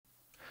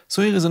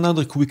So here is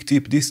another quick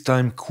tip, this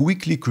time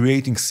quickly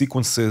creating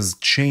sequences,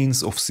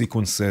 chains of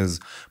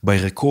sequences by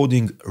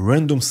recording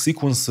random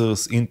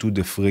sequencers into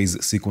the phrase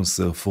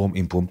sequencer from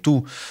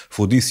Impromptu.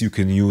 For this you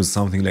can use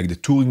something like the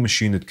Turing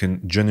machine that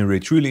can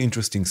generate really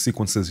interesting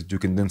sequences that you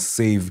can then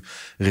save,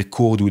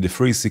 record with the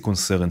phrase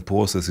sequencer and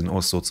process in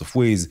all sorts of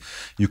ways.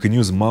 You can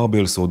use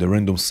marbles or the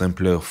random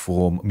sampler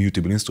from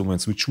Mutable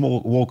Instruments, which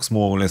works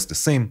more or less the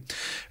same.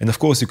 And of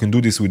course you can do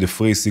this with the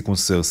phrase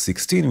sequencer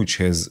 16, which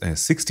has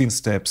 16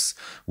 steps,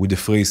 with the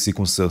phrase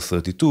sequencer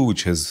 32,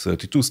 which has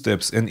 32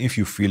 steps. And if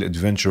you feel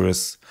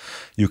adventurous,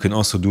 you can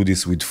also do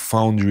this with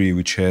Foundry,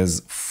 which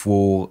has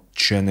 4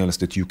 channels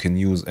that you can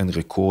use and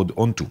record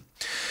onto.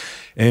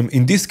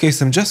 In this case,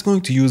 I'm just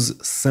going to use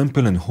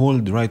sample and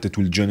hold, right? That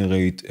will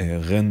generate a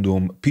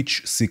random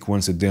pitch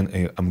sequence, and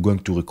then I'm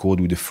going to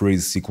record with the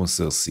phrase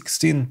sequencer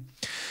 16.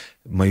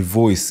 My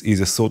voice is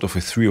a sort of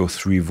a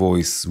 303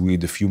 voice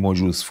with a few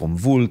modules from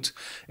Volt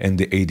and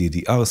the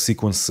ADDR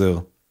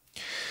sequencer.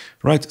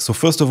 Right, so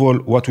first of all,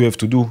 what we have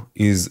to do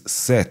is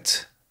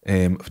set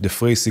the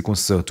phrase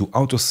sequencer to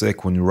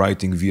autosec when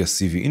writing via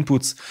CV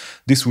inputs.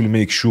 This will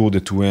make sure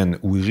that when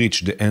we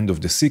reach the end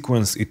of the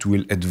sequence, it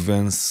will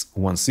advance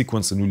one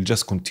sequence and we'll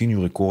just continue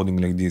recording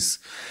like this,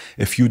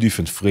 a few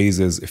different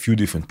phrases, a few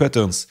different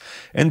patterns.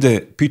 And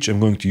the pitch I'm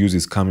going to use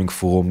is coming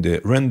from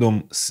the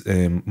random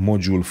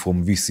module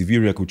from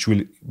VCVREAC, which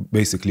will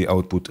basically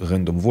output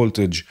random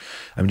voltage.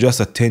 I'm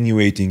just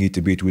attenuating it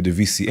a bit with the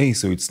VCA,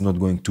 so it's not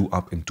going too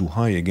up and too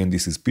high. Again,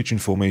 this is pitch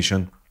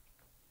information.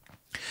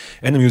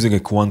 And I'm using a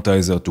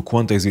quantizer to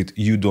quantize it.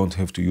 You don't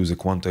have to use a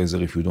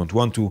quantizer if you don't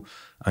want to.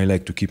 I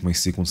like to keep my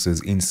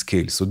sequences in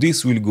scale. So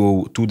this will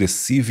go to the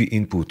CV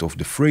input of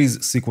the phrase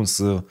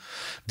sequencer.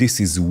 This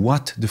is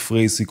what the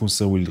phrase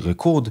sequencer will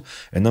record.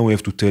 And now we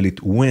have to tell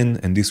it when,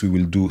 and this we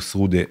will do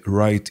through the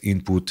write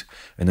input.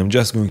 And I'm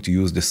just going to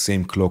use the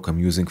same clock I'm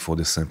using for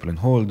the sample and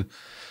hold.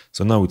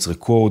 So now it's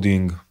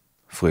recording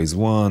phrase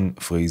 1,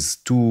 phrase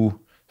 2,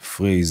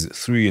 phrase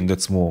 3, and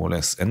that's more or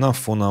less enough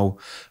for now.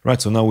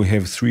 Right, so now we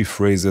have 3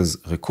 phrases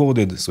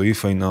recorded. So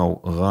if I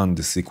now run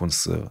the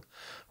sequencer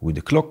with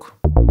the clock,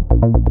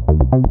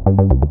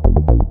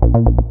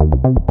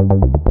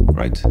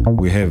 right,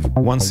 we have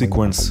one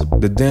sequence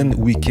that then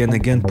we can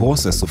again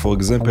process. So for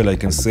example, I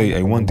can say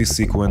I want this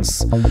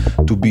sequence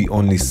to be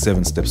only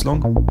 7 steps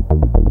long.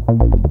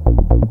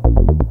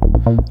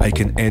 I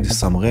can add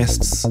some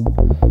rests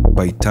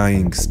by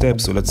tying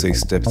steps. So let's say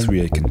step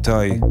 3 I can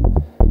tie,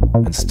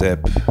 and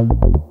step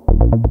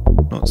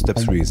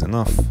 3 is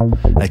enough.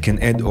 I can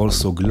add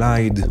also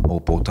glide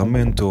or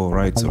portamento,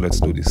 right? So let's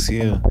do this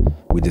here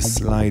with the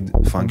slide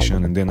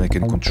function, and then I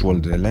can control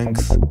the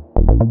length.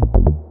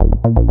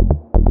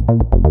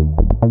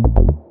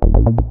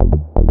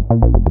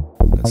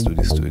 Let's do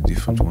this to a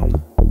different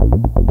one.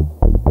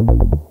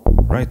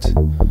 Right.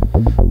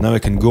 Now I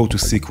can go to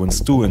sequence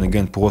 2 and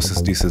again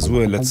process this as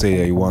well. Let's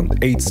say I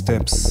want 8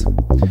 steps,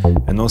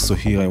 and also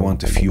here I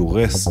want a few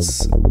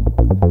rests.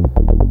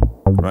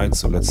 Right,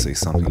 so let's say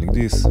something like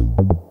this.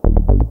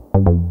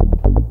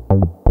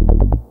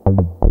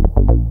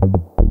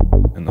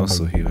 And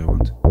also here I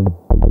want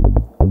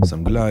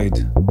some glide.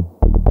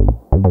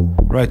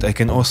 Right, I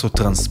can also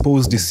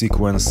transpose this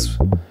sequence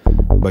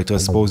by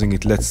transposing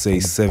it, let's say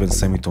 7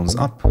 semitones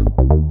up.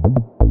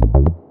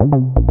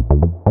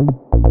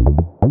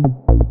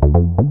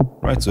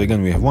 Right, so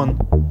again we have 1,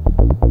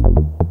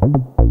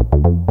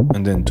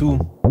 and then 2,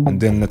 and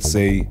then let's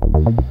say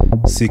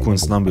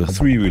sequence number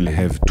 3 will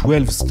have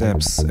 12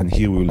 steps, and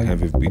here we will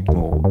have a bit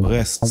more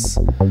rests.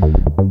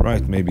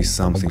 Right, maybe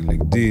something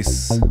like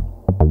this.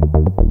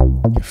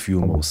 A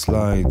few more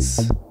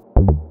slides.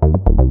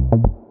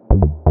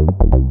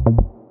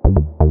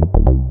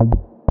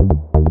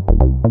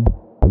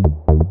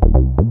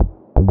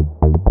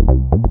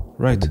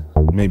 Right,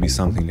 maybe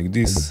something like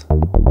this.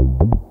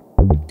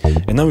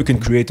 And now we can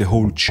create a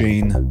whole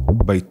chain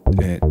by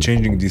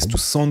changing this to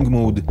song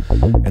mode.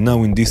 And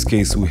now in this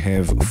case we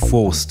have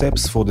 4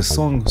 steps for the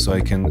song, so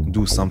I can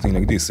do something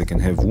like this. I can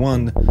have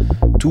 1,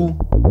 2,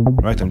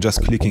 right? I'm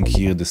just clicking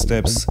here the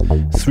steps.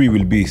 3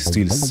 will be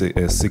still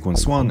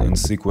sequence 1, and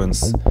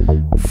sequence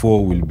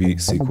 4 will be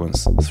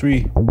sequence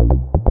 3.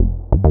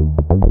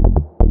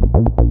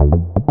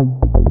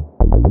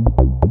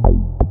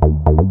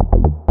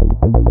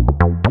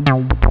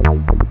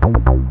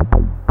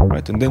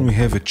 And then we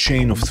have a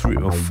chain of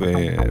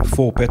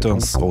 4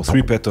 patterns or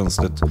 3 patterns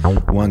that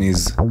one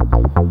is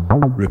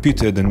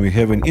repeated, and we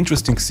have an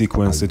interesting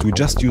sequence that we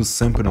just use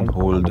sample and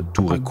hold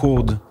to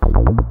record.